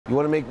You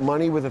want to make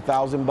money with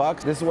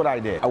 $1,000? This is what I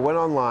did. I went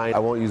online. I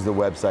won't use the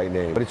website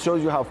name, but it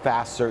shows you how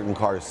fast certain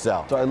cars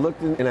sell. So I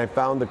looked in and I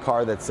found the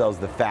car that sells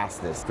the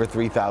fastest for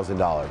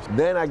 $3,000.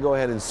 Then I go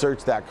ahead and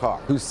search that car.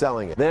 Who's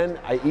selling it? Then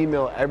I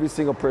email every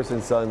single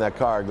person selling that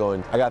car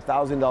going, I got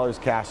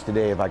 $1,000 cash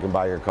today if I can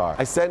buy your car.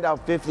 I send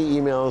out 50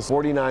 emails,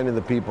 49 of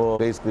the people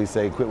basically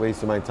say, quit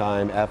wasting my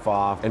time, F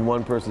off. And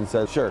one person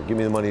says, sure, give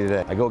me the money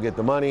today. I go get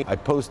the money, I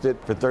post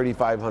it for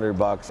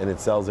 $3,500 and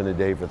it sells in a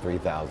day for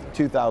 $3,000.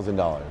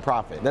 $2,000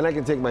 profit. Then I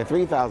can take my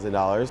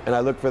 $3,000 and I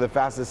look for the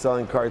fastest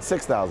selling car at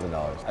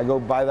 $6,000. I go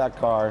buy that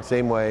car,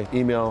 same way,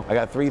 email, I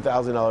got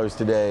 $3,000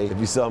 today if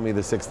you sell me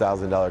the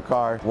 $6,000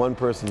 car. One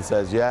person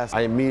says yes.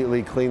 I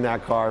immediately clean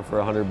that car for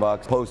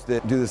 $100, post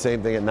it, do the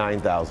same thing at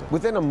 $9,000.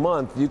 Within a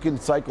month, you can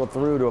cycle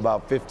through to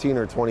about $15,000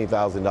 or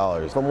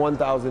 $20,000 from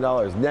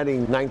 $1,000,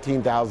 netting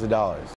 $19,000.